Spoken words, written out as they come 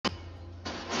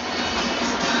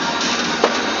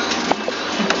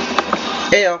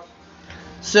Heyo.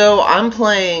 So I'm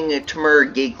playing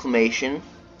Temur Gateclamation,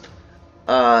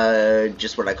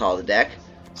 just what I call the deck.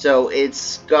 So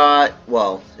it's got,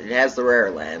 well, it has the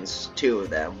rare lands, two of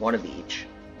them, one of each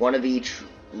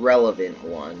relevant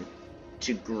one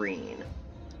to green,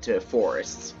 to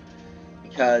forests.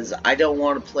 Because I don't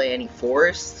want to play any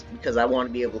forests, because I want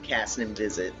to be able to cast and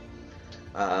visit,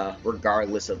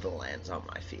 regardless of the lands on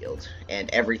my field. And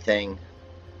everything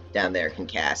down there can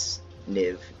cast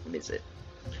Niv Mizzet.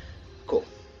 Cool.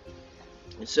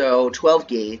 So 12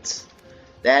 gates.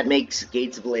 That makes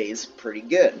Gates Ablaze pretty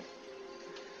good.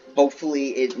 Hopefully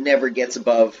it never gets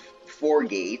above 4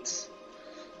 gates,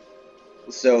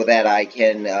 so that I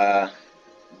can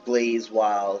blaze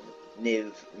while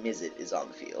Niv Mizzet is on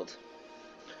the field.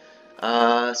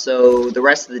 So the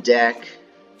rest of the deck,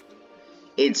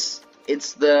 it's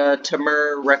the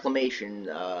Temur Reclamation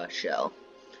shell.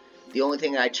 The only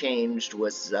thing I changed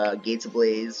was Gates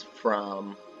Ablaze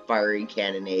from Fiery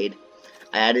Cannonade.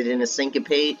 I added in a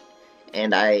Syncopate,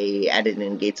 and I added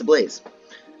in Gates Ablaze,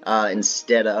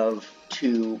 instead of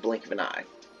 2 Blink of an Eye.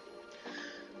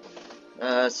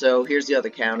 So here's the other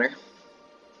counter.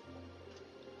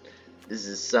 This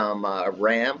is some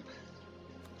ramp,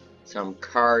 some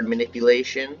card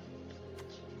manipulation,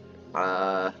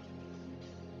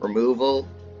 removal,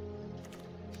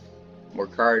 more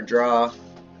card draw.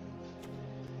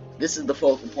 This is the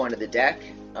focal point of the deck.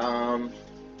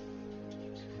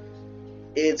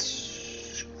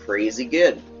 It's crazy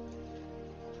good.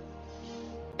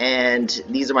 And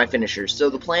these are my finishers. So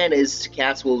the plan is to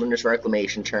cast Wilderness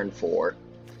Reclamation turn 4,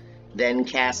 then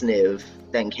cast Niv,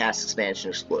 then cast Expansion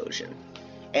Explosion.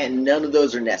 And none of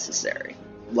those are necessary.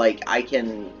 Like, I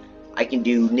can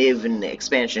do Niv and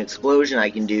Expansion Explosion,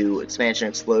 I can do Expansion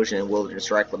Explosion and Wilderness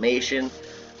Reclamation,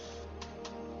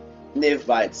 Niv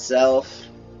by itself,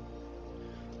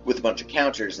 with a bunch of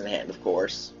counters in hand, of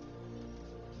course.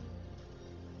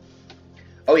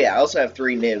 Oh yeah, I also have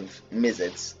 3 Niv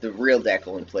Mizzets. The real deck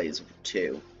only plays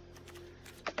 2.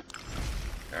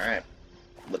 Alright.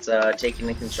 Let's take in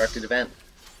a constructed event.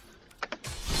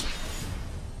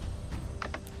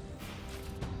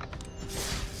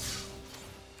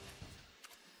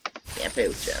 Can't pay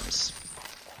with gems.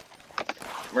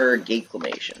 Temur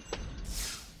Gateclamation.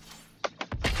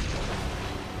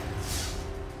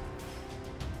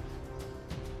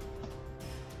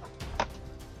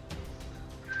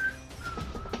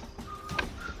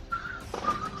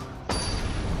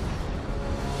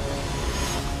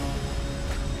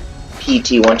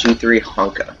 PT123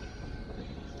 Honka.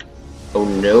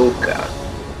 Onoka.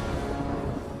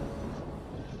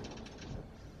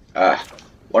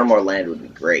 One more land would be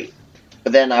great.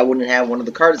 But then I wouldn't have one of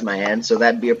the cards in my hand, so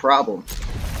that'd be a problem.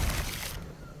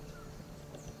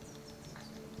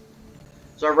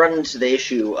 So I run into the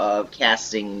issue of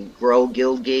casting Grow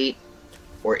Guildgate,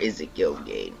 or is it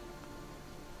Guildgate?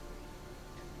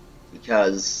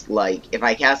 Because, like, if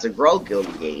I cast a Grow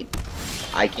Guildgate,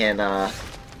 I can, I'm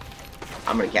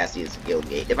gonna cast it as a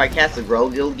Guildgate. If I cast a Grow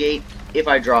Guildgate, if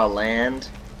I draw a land,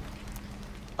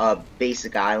 a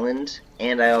basic island,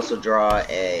 and I also draw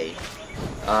a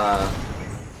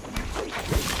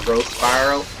Growth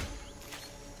Spiral,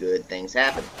 good things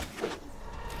happen.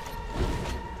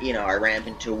 You know, I ramp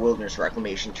into a Wilderness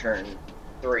Reclamation turn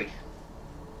 3.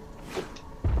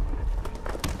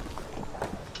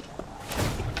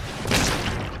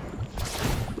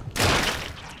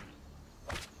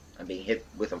 I'm being hit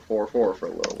with a 4-4 for a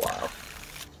little while.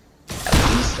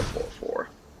 At least a 4-4.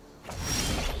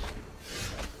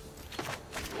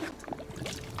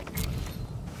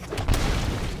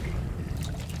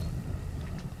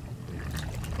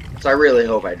 So I really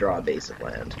hope I draw a basic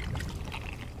land.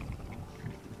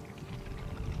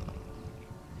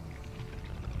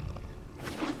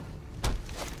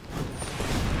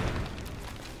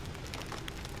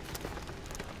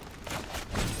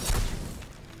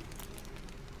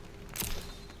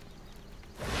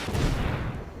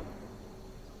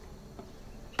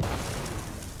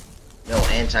 No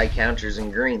anti-counters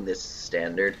in green, this is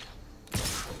standard.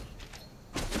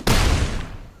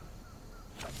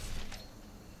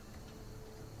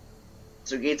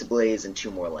 So Gates Ablaze and 2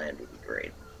 more land would be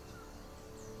great.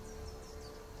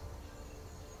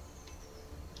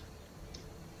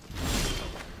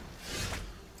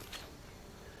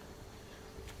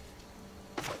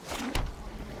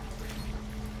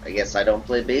 I guess I don't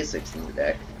play basics in the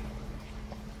deck.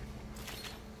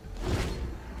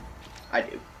 I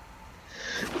do.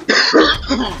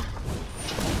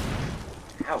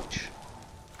 Ouch.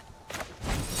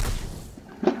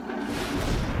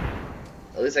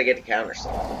 At least I get to counter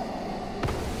something.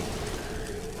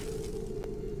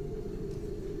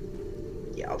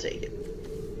 Yeah, I'll take it.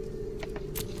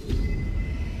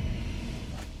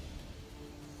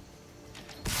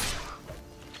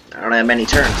 have many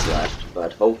turns left,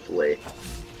 but hopefully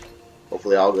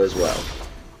all goes well.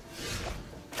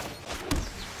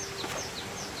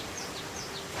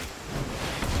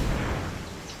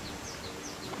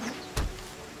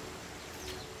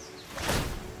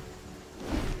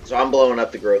 So I'm blowing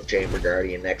up the Growth Chamber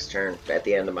Guardian next turn, at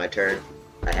the end of my turn.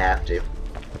 I have to.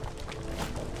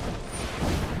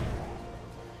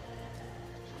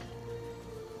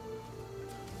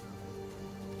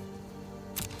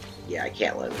 Yeah, I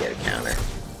can't let him get a counter.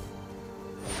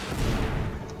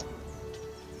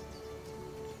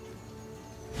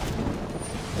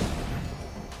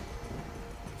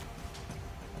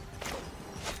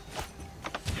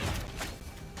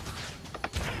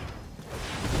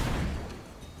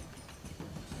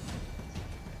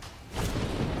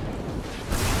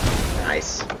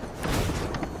 Nice.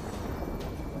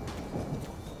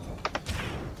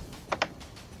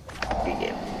 Good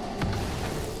game.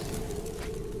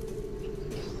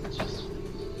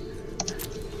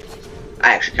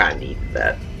 I actually kind of need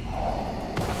that.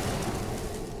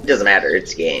 It doesn't matter,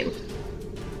 it's game.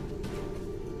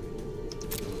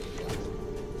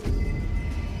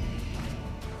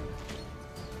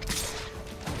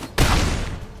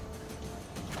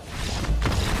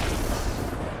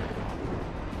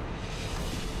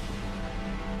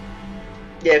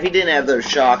 Yeah, if he didn't have those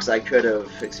shocks, I could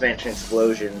have Expansion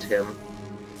Explosioned him.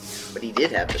 But he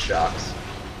did have the shocks.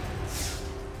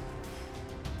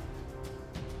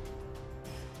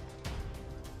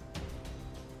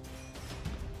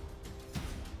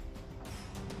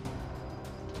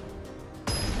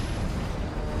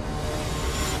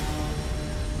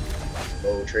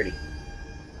 Oh, Tritty.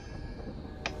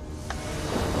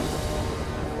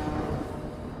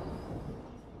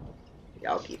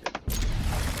 Yeah, I'll keep it.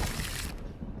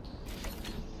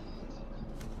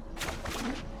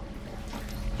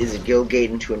 Is it Gilgate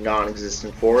into a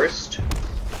non-existent forest?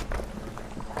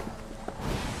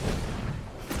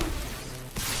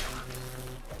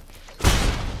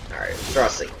 Alright, let's draw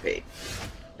Syncopate.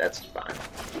 That's fine.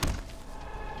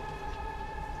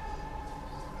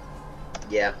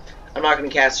 Yeah, I'm not going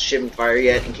to cast Shivering Fire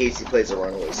yet in case he plays a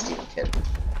Runaway Steamkin.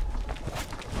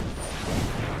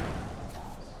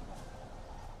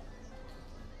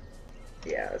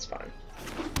 Yeah, that's fine.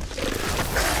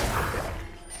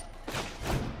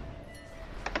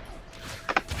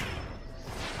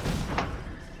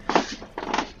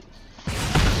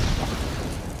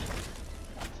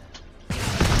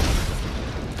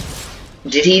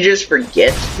 Did he just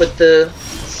forget to put the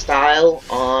style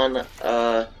on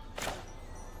the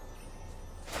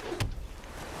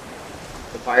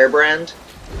Firebrand?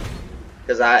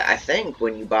 Because I think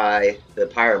when you buy the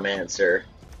Pyromancer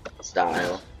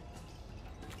style,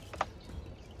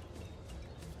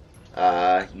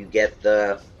 you get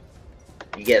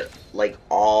like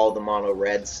all the mono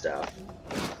red stuff.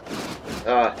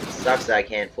 It sucks that I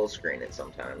can't full screen it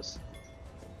sometimes.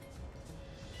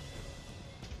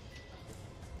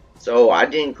 So I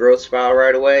didn't Growth Spiral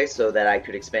right away so that I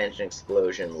could Expansion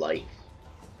Explosion like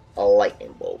a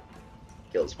lightning bolt.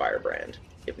 Kills Firebrand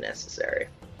if necessary.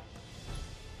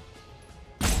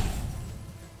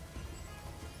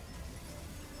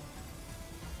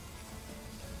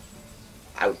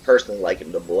 I would personally like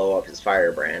him to blow up his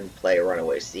Firebrand, play a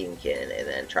Runaway Steamkin, and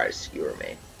then try to skewer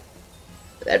me.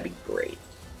 That'd be great.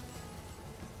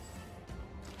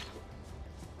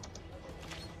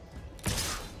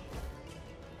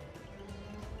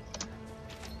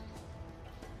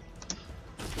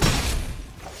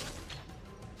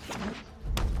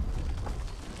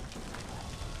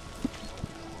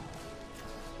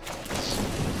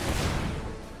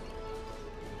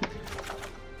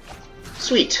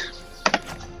 Sweet.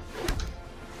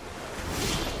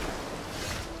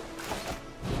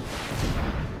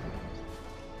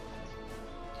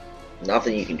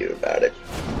 Nothing you can do about it,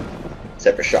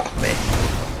 except for shock me.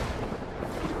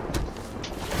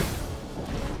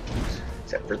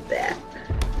 Except for that.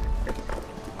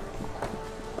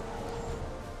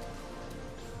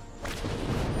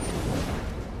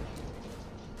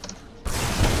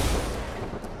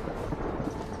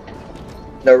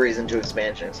 No reason to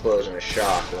Expansion Explosion a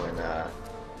shock when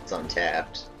it's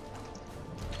untapped.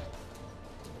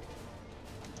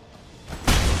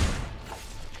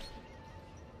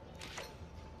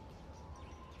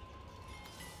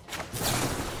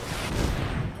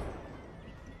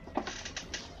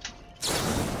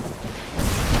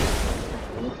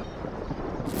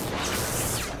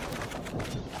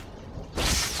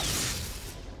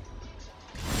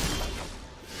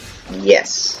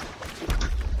 Yes.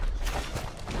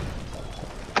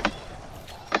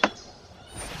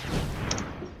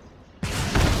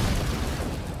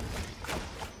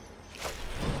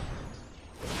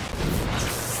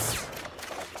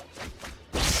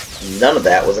 None of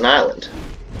that was an island.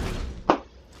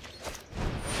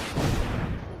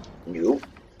 Nope.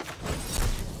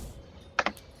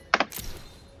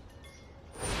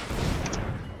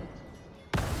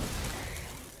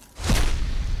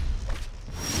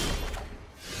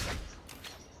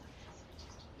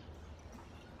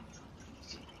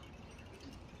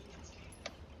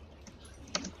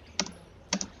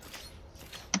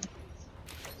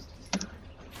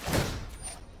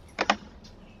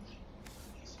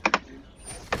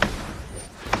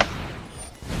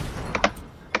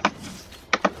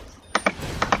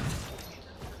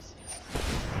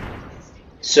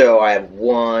 So I have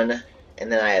 1, and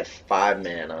then I have 5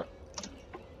 mana.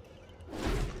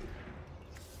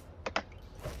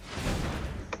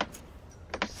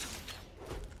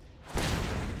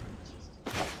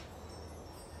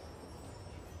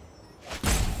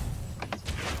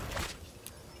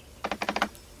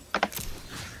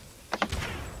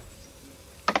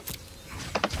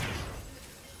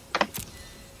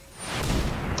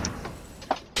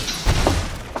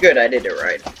 Good, I did it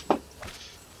right.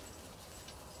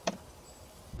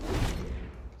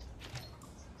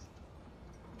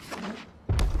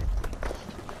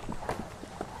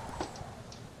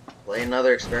 Play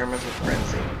another experimental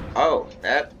frenzy. Oh,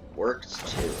 that works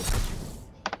too.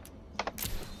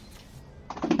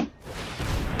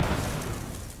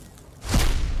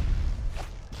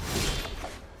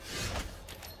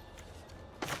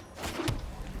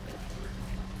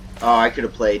 Oh, I could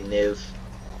have played Niv.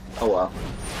 Oh well.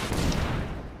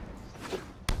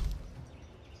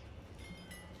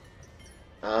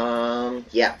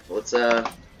 Yeah, let's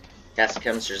cast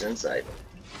Chemist's Insight.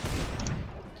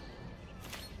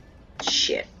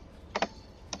 Shit.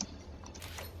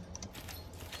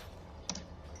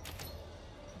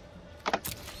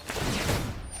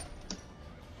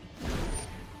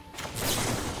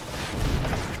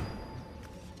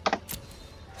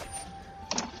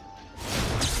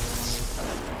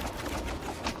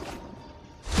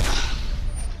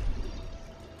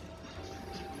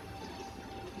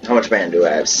 How much mana do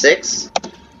I have? 6?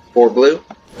 4 blue?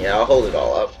 Yeah, I'll hold it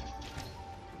all up.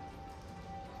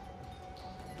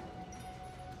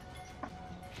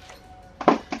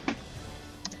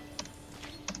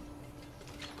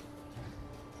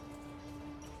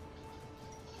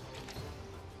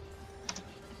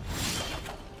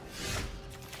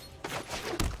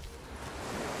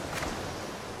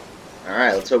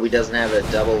 Alright, let's hope he doesn't have a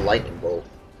double lightning bolt.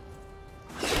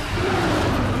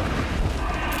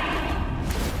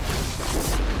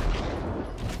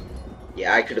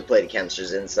 Yeah, I could have played a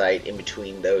Chemist's Insight in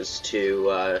between those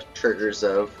two triggers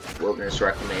of Wilderness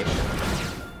Reclamation.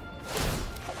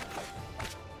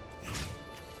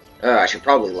 I should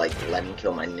probably, like, let him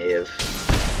kill my Niv.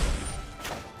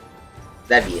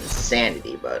 That'd be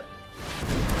insanity, but...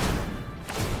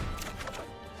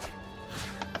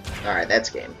 Alright, that's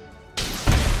game.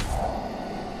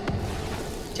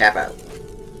 Tap out.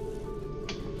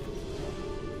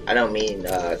 I don't mean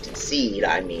concede,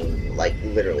 I mean, like,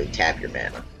 literally tap your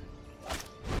mana.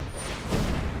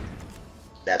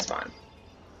 That's fine.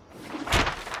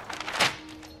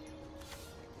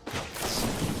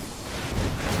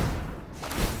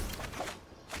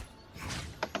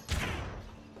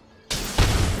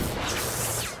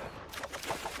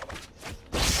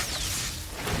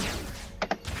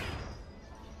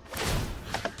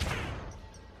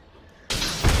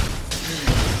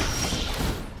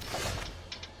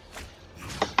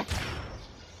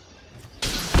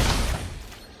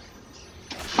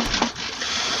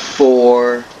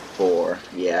 Four.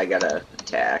 Yeah, I gotta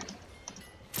attack.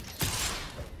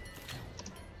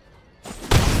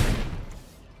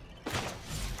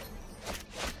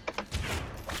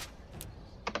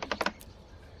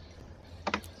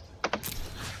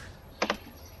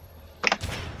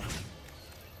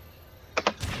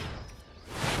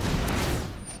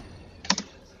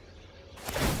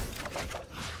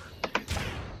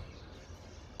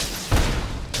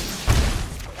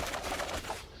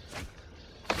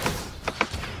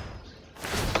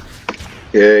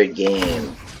 Good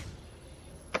game.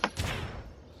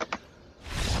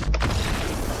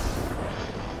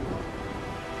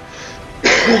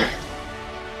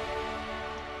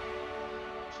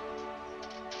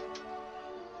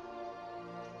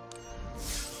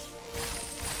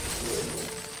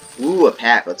 Ooh, a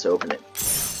pack. Let's open it.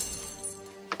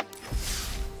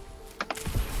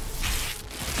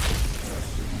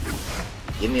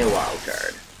 Give me a wild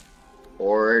card.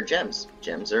 Or gems.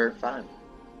 Gems are fine.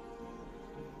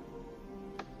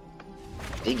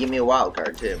 Did give me a wild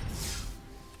card too.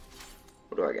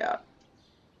 What do I got?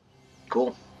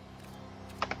 Cool.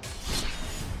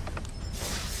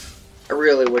 I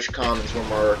really wish commons were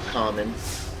more common,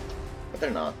 but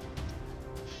they're not.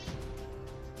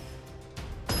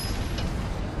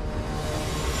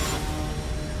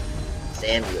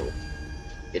 Samuel.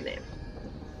 Good name.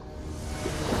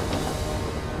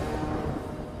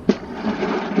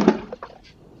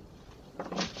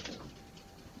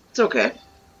 It's okay.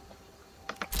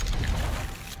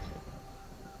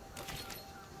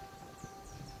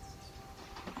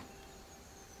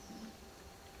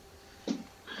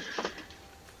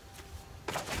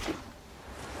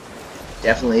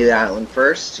 Definitely the island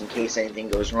first, in case anything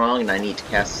goes wrong and I need to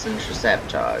cast Sinister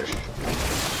Sabotage.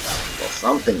 Well,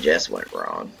 something just went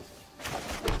wrong.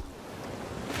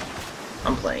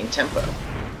 I'm playing Tempo.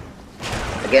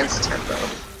 Against Tempo.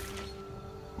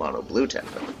 Mono blue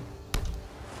Tempo.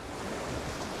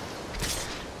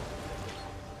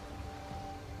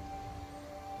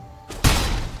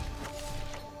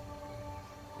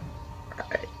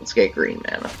 Alright, let's get green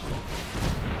mana.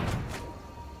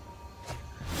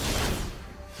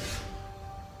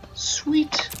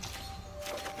 Sweet.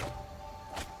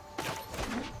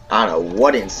 I don't know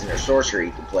what instant or sorcery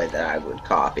he could play that I would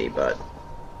copy, but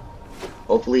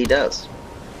hopefully he does.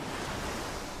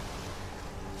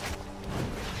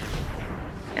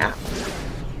 Yeah.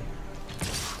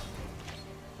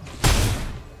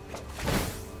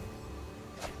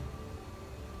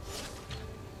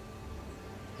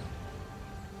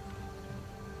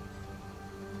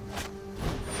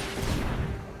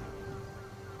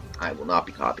 I will not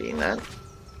be copying that.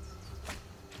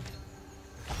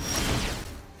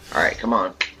 Alright, come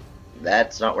on.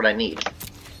 That's not what I need.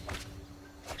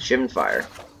 Shivan Fire.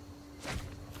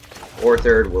 Or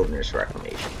third Wilderness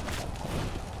Reclamation.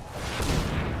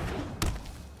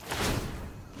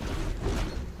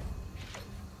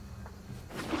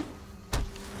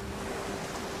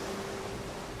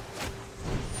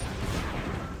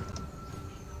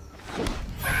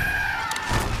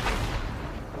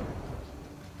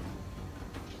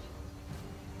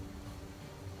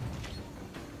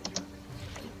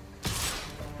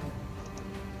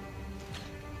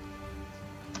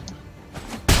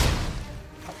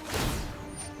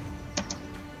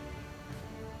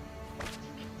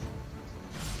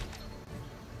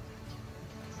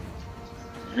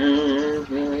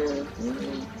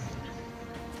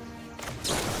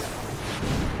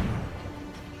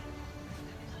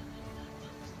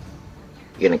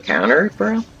 You gonna counter it,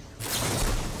 bro?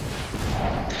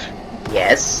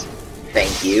 Yes.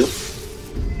 Thank you.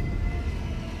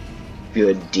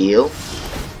 Good deal.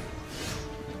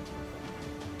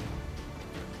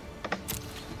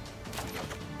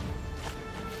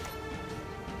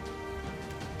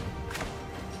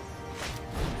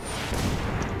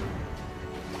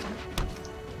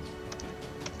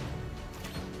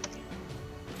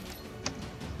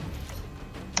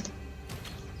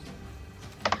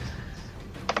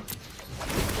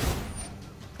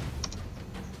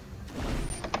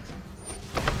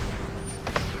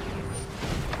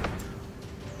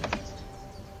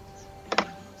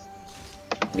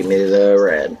 Give me the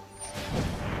red.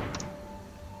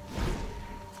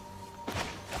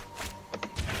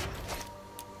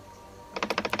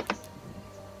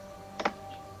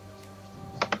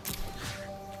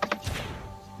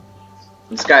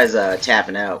 This guy's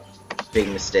tapping out. Big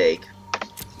mistake.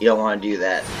 You don't want to do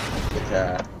that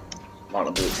with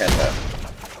mono blue Tempo.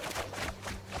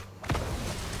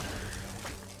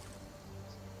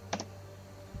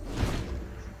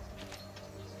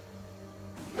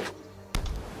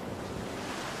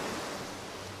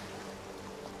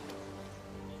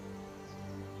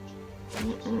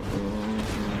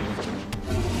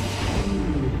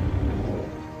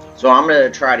 So I'm gonna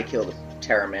try to kill the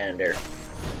Pteramander.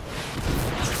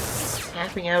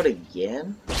 Tapping out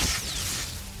again?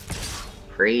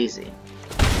 Crazy.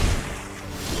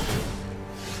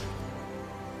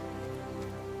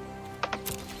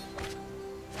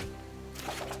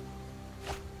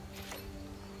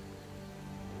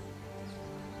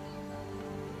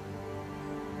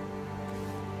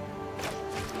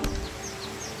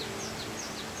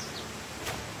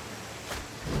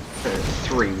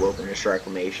 Three Wilderness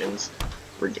Reclamations.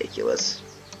 Ridiculous.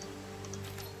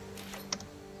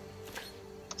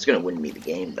 It's gonna win me the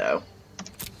game, though.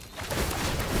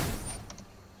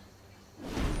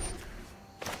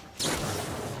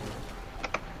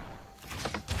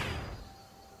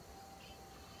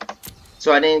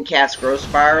 So I didn't cast Growth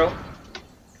Spiral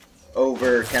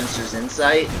over Chemist's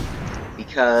Insight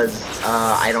because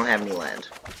I don't have any land.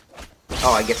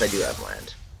 Oh, I guess I do have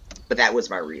land. But that was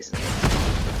my reasoning.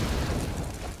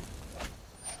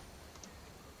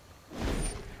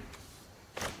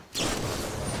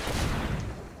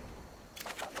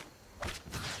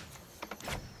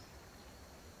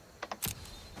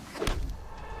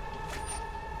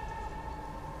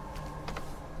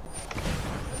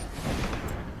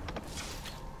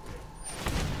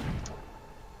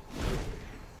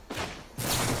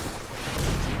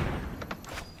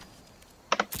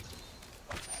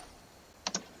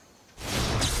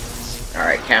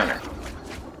 counter.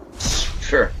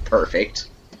 Sure, perfect.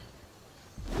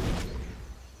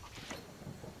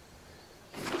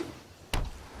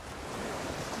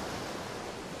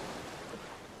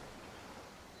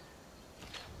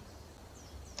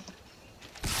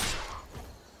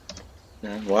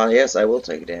 Well, yes, I will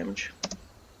take damage.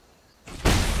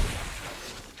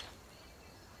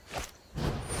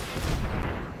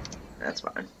 That's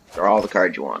fine. They're all the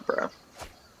cards you want, bro.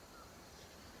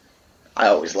 I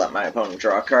always let my opponent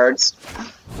draw cards.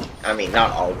 I mean,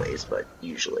 not always, but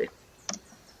usually.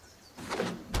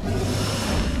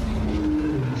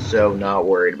 So, not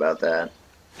worried about that.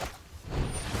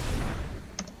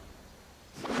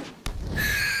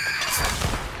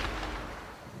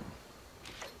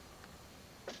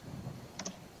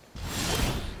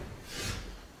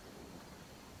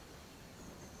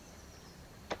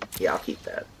 Yeah, I'll keep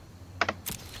that.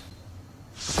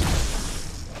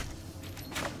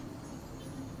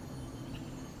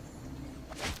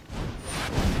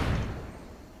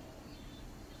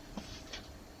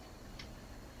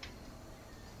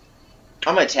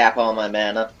 I'm gonna tap all my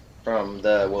mana from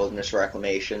the Wilderness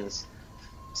Reclamations.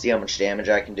 See how much damage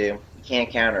I can do. You can't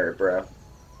counter it, bro.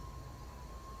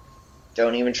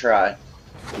 Don't even try.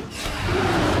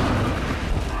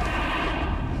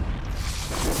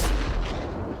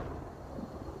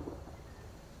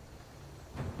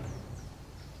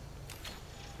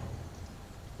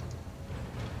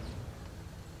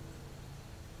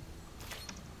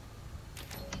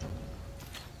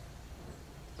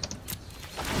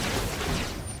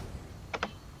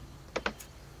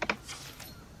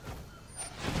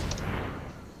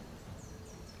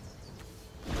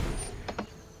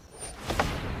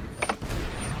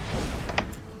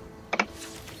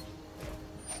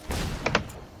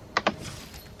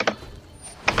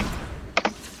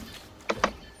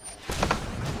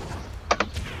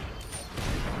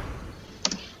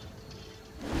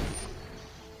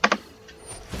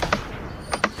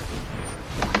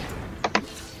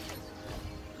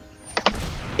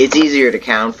 It's easier to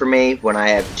count for me when I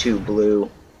have 2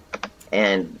 blue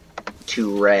and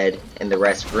 2 red and the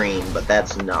rest green, but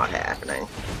that's not happening.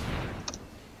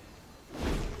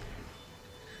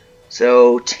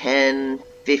 So 10,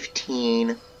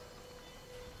 15.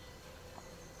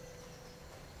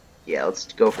 Yeah,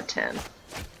 let's go for 10.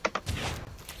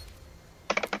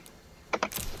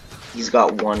 He's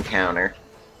got 1 counter.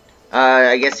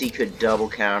 I guess he could double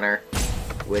counter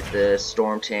with the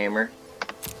Storm Tamer.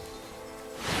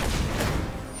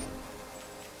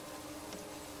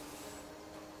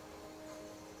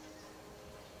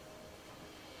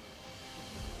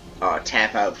 Oh,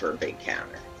 tap out for a big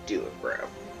counter. Do it, bro.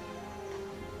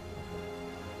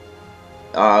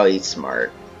 Oh, he's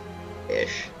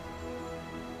smart-ish.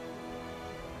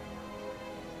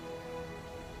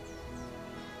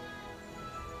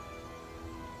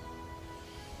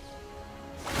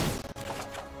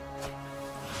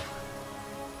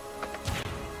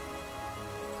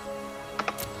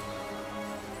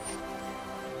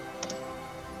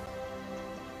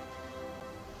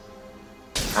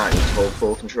 I don't need to hold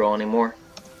full control anymore.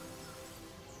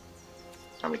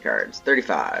 How many cards?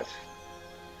 35.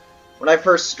 When I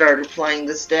first started playing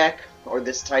this deck, or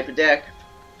this type of deck,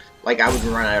 like, I would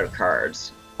run out of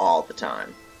cards all the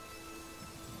time.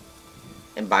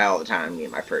 And by all the time, I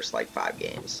mean my first, like, 5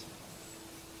 games.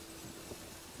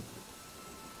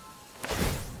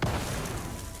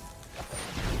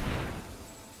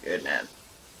 Good, man.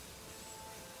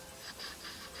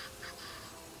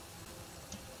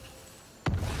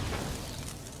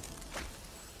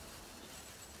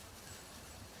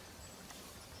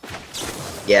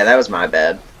 Yeah, that was my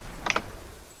bad.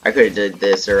 I could have did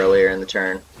this earlier in the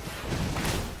turn.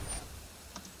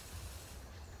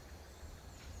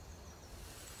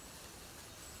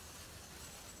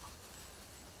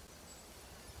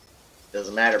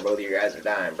 Doesn't matter, both of you guys are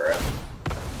dying, bro.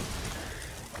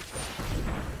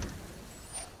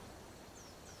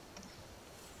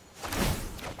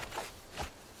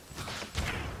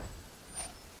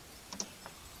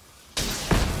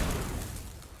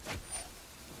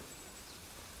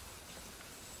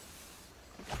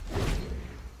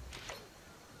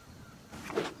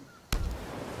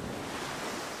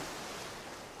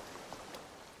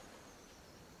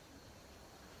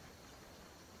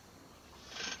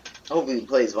 Hopefully he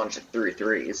plays a bunch of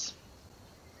 3/3s.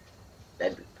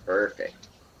 That'd be perfect.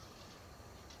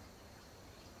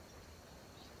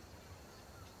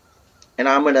 And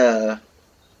I'm gonna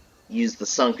use the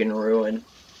Sunken Ruin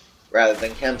rather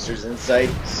than Kempster's Insight,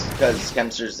 because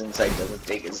Kempster's Insight doesn't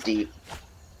dig as deep.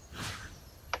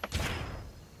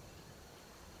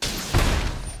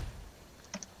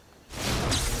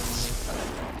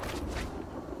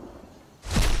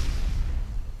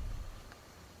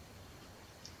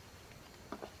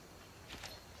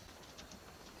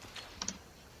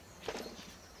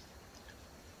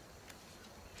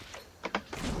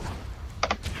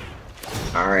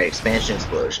 Alright, expansion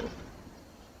explosion.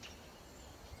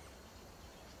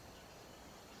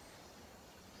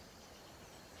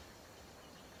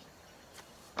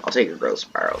 I'll take a growth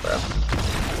spiral though.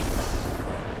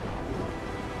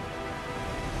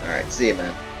 Alright, see you,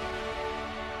 man.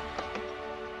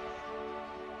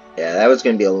 Yeah, that was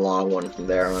gonna be a long one from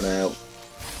there on out.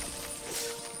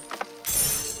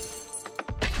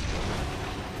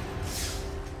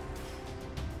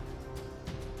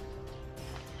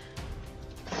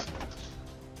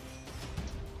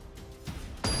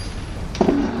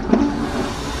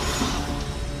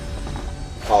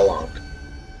 How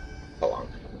long?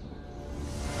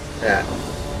 Yeah,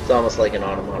 it's almost like an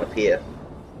onomatopoeia.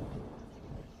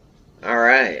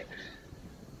 Alright.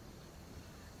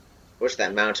 Wish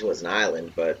that mountain was an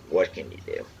island, but what can you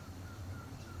do?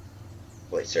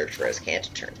 Play Search for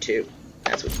Azcanta turn 2.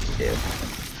 That's what you can do.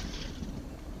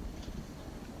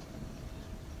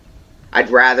 I'd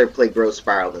rather play Growth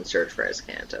Spiral than Search for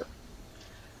Azcanta.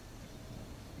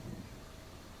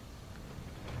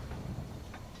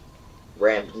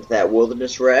 Ramp into that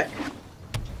Wilderness Wreck.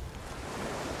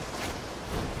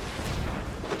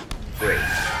 Great.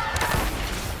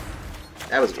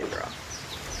 That was a good draw.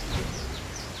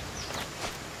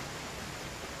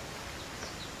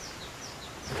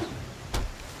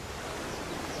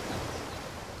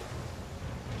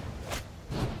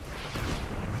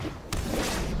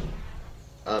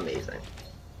 Amazing.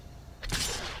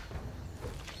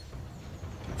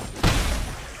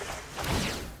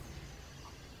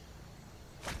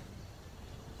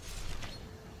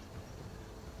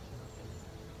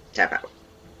 Tap out.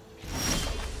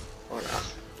 Or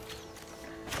not.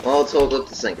 Well, let's hold up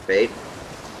the Syncopate.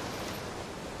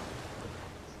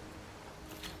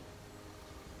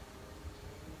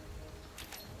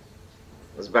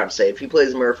 I was about to say, if he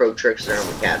plays Merfolk Trickster, I'm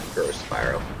going to cast Growth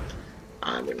Spiral.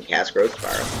 I'm going to cast Growth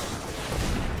Spiral.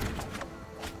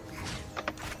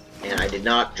 And I did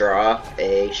not draw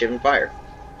a Shivan Fire.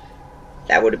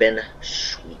 That would have been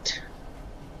sweet.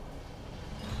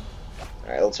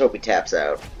 Alright, let's hope he taps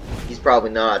out. He's probably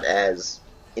not as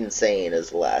insane as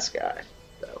the last guy,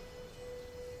 though.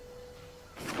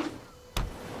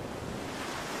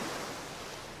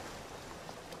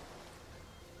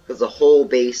 Because the whole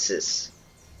basis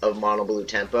of Mono Blue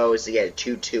Tempo is to get a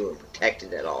 2-2 and protect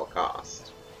it at all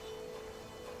costs.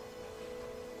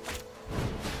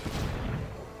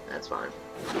 That's fine.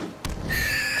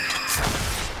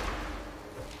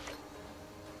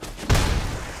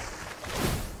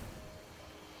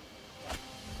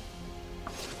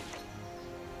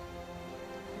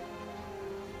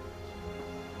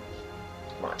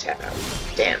 Come on, tap out.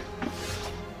 Damn.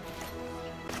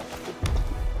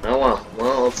 Oh well.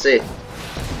 Well, let's see.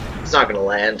 It's not gonna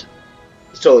land.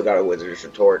 He's totally got a Wizard's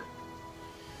Retort.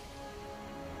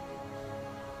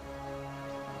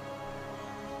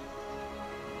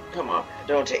 Come on,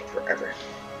 don't take forever.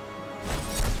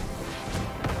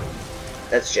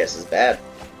 That's just as bad.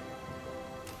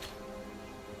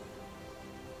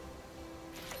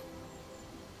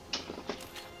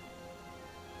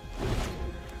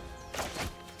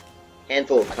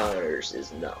 Handful of counters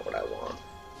is not what I want.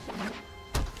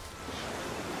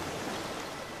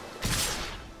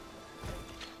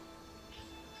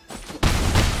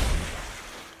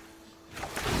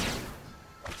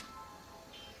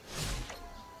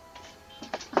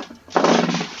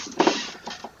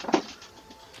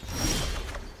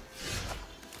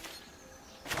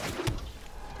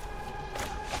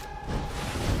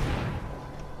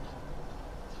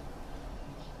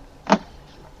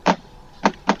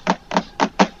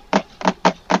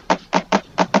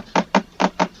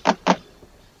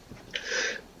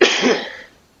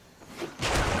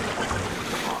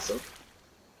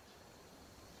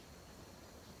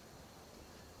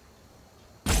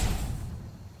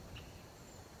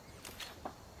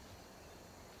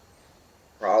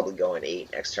 Probably going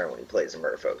 8 next turn when he plays a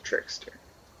Merfolk Trickster.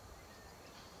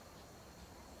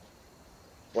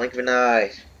 Blink of an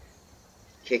eye.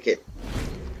 Kick it.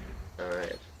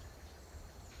 Alright.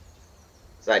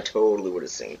 So I totally would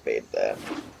have syncopated that.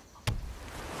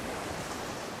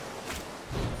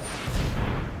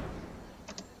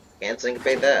 Can't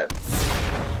syncopate that.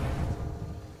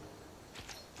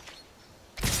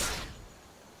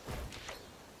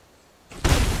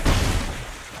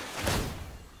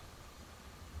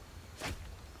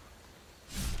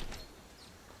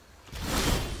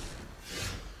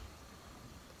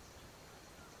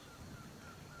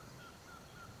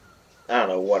 I don't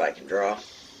know what I can draw.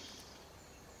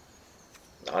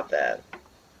 Not that.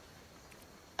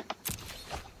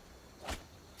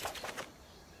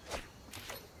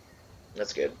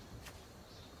 That's good.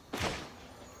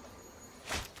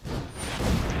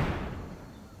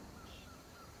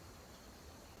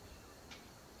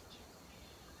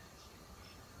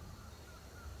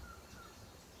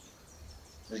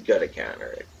 He's gonna counter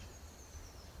it.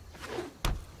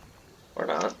 Or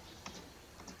not.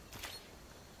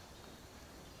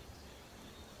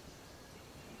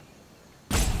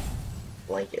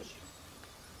 Blanket.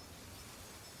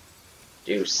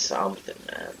 Do something,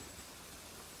 man.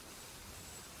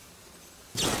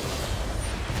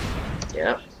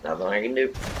 Yeah, nothing I can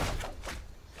do.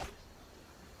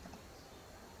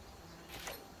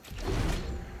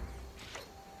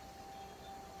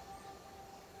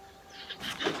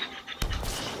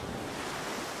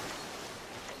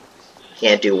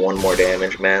 Can't do one more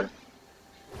damage, man.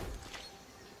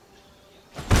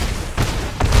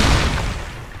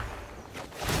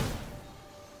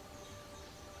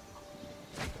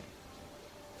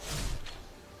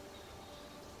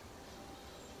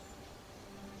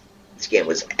 This game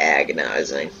was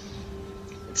agonizing.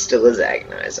 It still is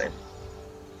agonizing.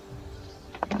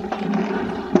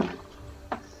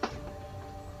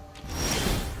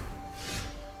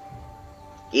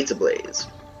 Eats a blaze.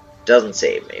 Doesn't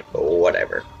save me, but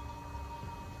whatever.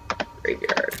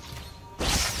 Graveyard.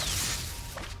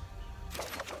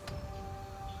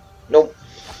 Nope.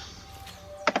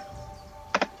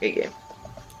 Good game.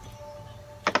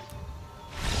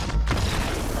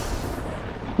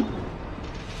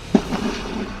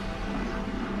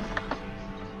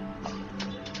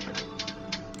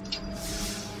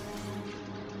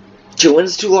 Two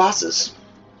wins, two losses.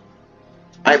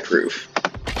 I approve.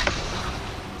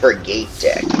 For a gate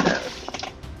deck, though.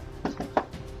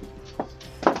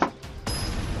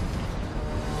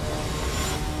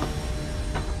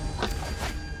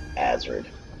 Azrid.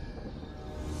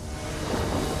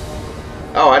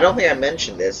 Oh, I don't think I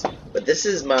mentioned this, but this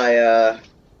is my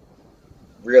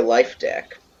real life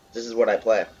deck. This is what I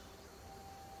play.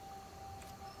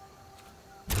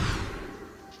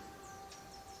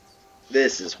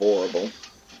 This is horrible.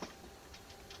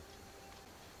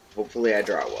 Hopefully I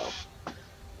draw well.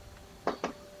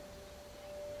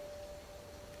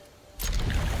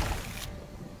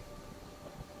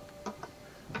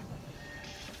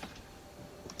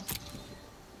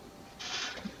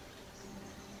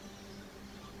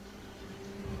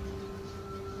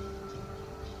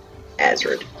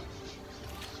 Azrid.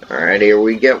 Alright, here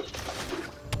we go.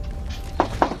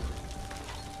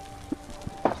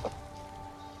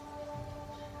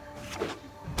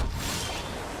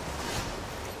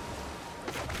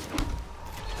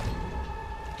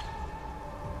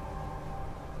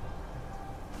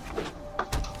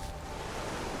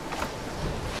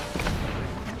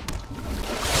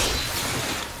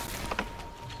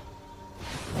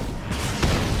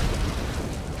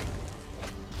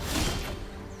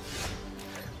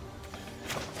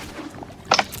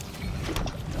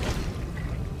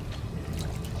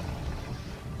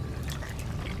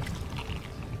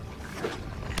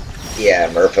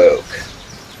 Yeah, Merfolk.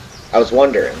 I was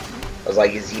wondering. I was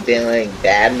like, is he playing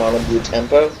bad mono blue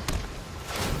tempo?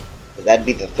 But that'd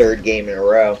be the third game in a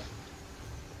row.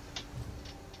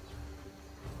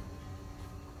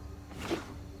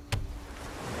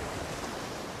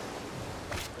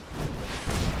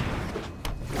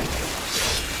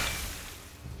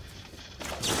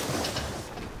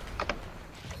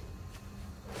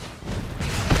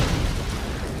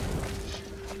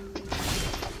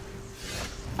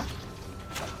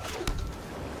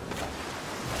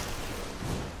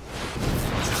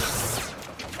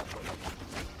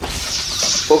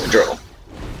 Full control.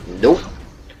 Nope.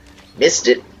 Missed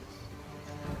it.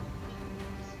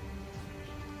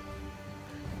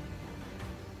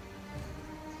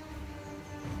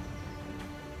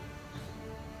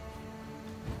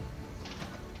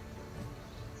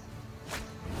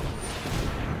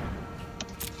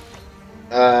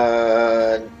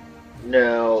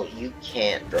 No, you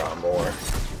can't draw more.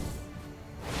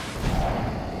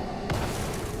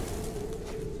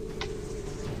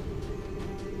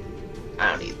 I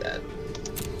don't need that.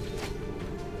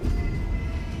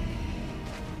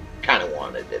 Kinda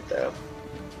wanted it though.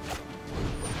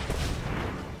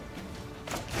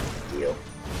 Deal.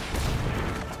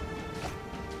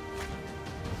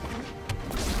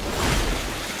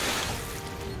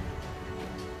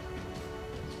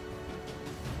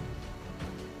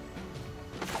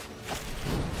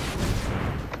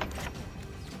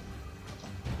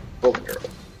 Full control.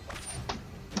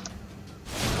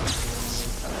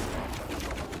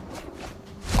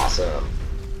 Awesome.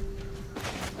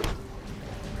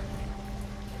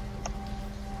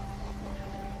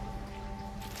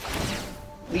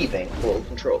 Leaving full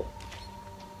control.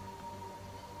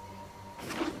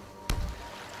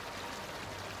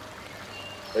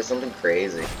 There's something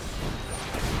crazy.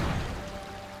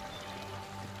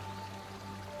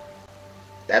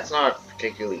 That's not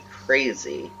particularly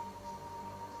crazy.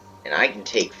 And I can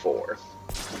take 4.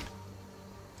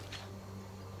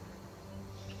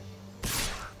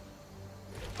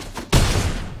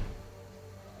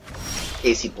 In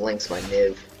case he blinks my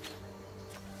Niv.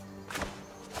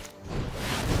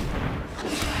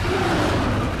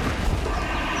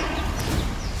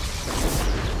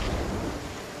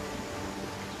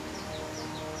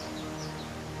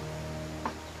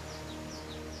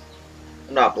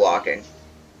 I'm not blocking.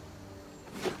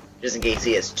 Just in case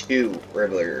he has 2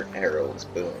 regular heralds.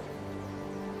 Boom.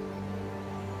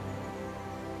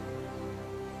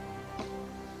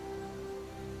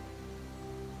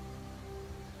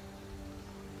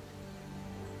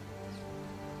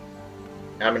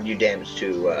 I'm gonna do damage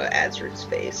to Azrid's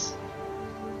face.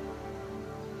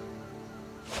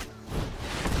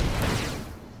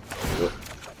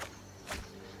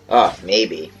 Oh,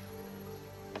 maybe.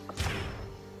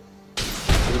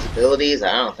 His abilities?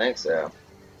 I don't think so.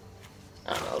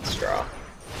 I don't know, let's draw.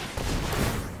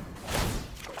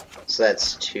 So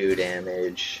that's 2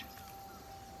 damage.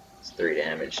 It's 3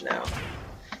 damage now.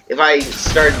 If I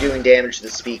started doing damage to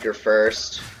the speaker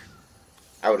first,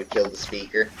 I would have killed the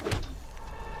speaker.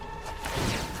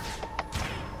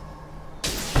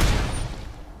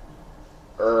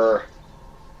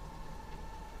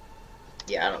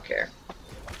 Yeah, I don't care.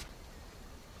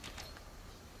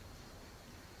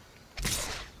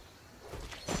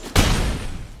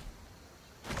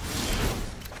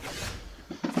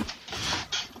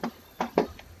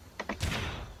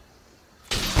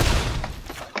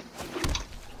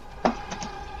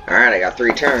 Alright, I got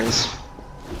 3 turns.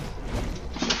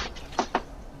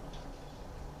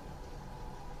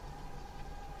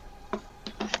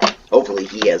 Hopefully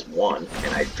he has 1,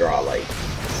 and I draw, like,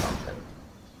 something.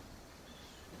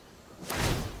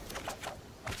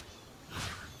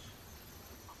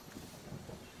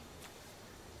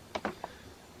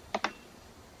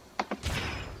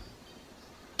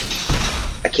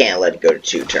 I can't let it go to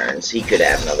 2 turns. He could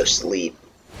have another sleep.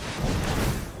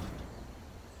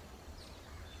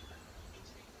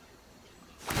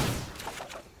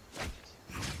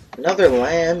 Another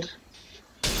land?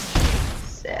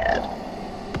 Sad.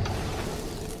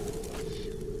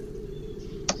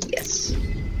 Yes.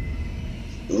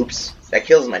 Oops. That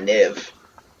kills my Niv.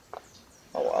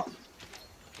 Oh well.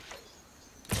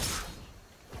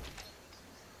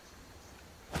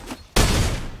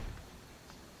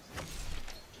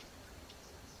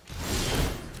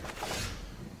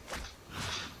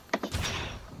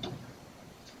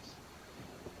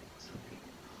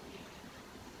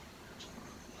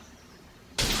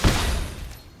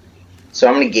 So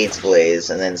I'm gonna Gates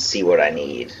Blaze and then see what I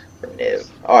need from Niv.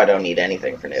 Oh, I don't need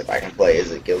anything for Niv. I can play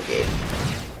as a Guildgate.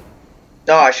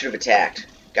 Oh, I should have attacked.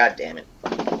 God damn it.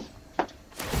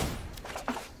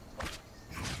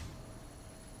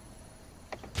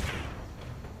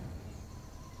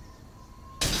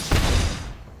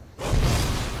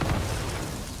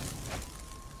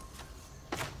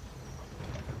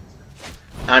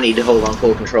 I need to hold on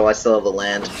full control. I still have the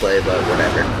land to play, but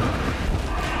whatever.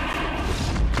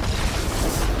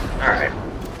 Alright.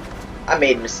 I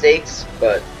made mistakes,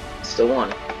 but still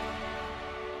won.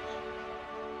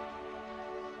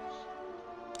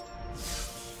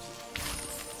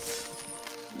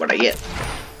 What'd I get?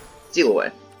 Steal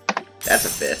away. That's a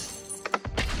 5th.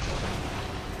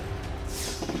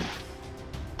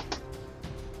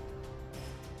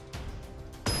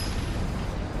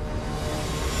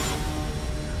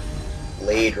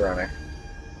 Blade Runner.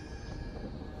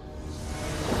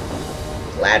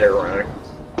 Ladder Runner.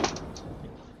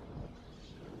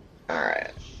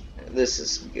 Alright. This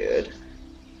is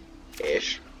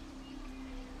good-ish.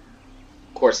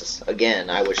 Of course, again,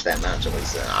 I wish that mountain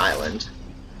was an island.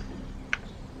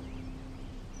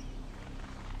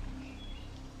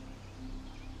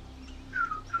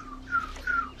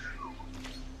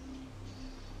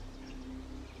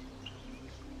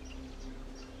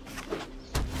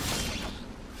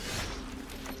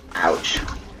 Ouch.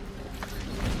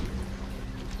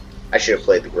 I should have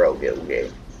played the Grow Guild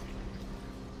game.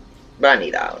 But I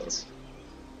need islands.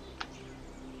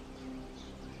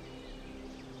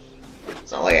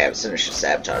 It's not like I have Sinister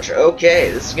Sabotage.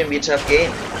 Okay, this is gonna be a tough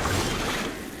game.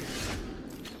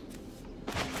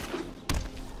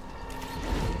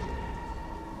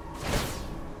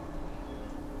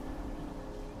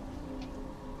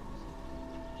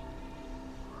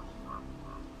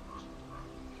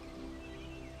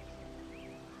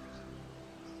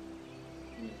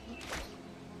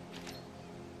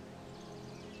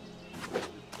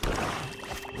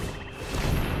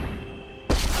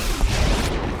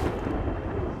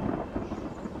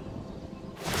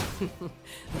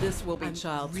 This will be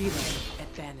child really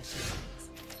advantages.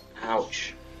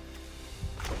 Ouch.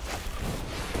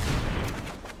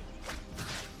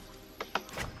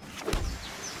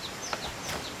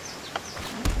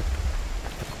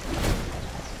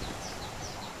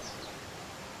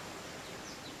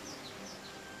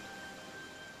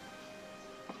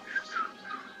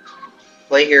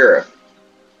 Play hero.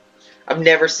 I've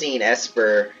never seen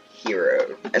Esper's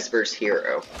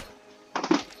hero.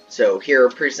 So Hero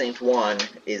Precinct 1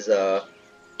 is a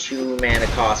 2 mana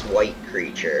cost white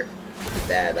creature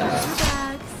that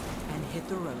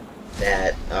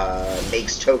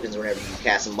makes tokens whenever you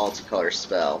cast a multicolor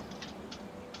spell.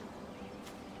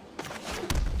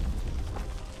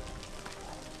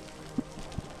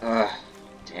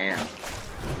 Damn.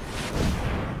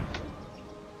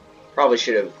 Probably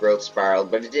should have growth spiraled,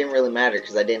 but it didn't really matter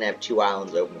because I didn't have 2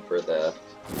 islands open for the.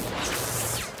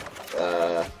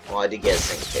 Well, I did get a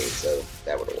syncopate, so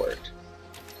that would have worked.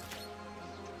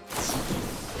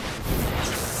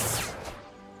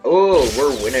 Oh,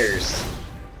 we're winners.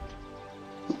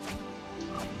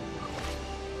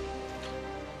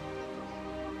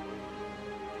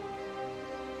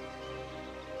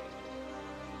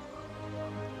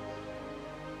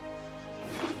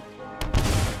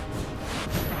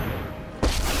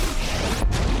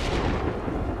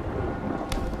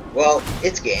 Well,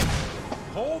 it's game.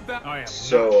 Hold that. I am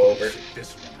so over.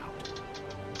 This one out.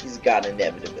 He's got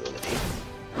inevitability.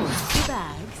 The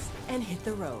bags and hit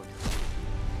the road.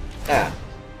 Ah,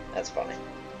 that's funny.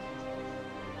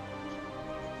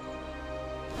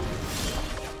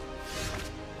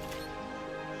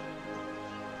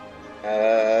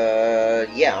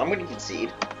 Yeah, I'm gonna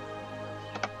concede.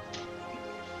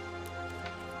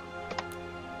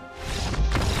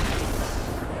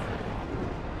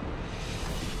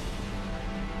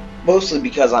 Mostly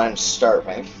because I'm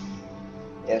starving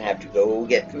and have to go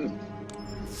get food.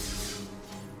 Let's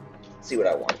see what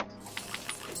I want.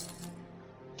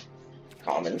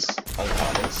 Commons,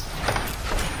 uncommons.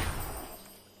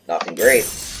 Nothing great.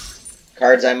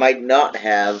 Cards I might not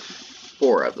have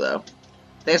 4 of, though.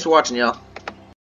 Thanks for watching, y'all.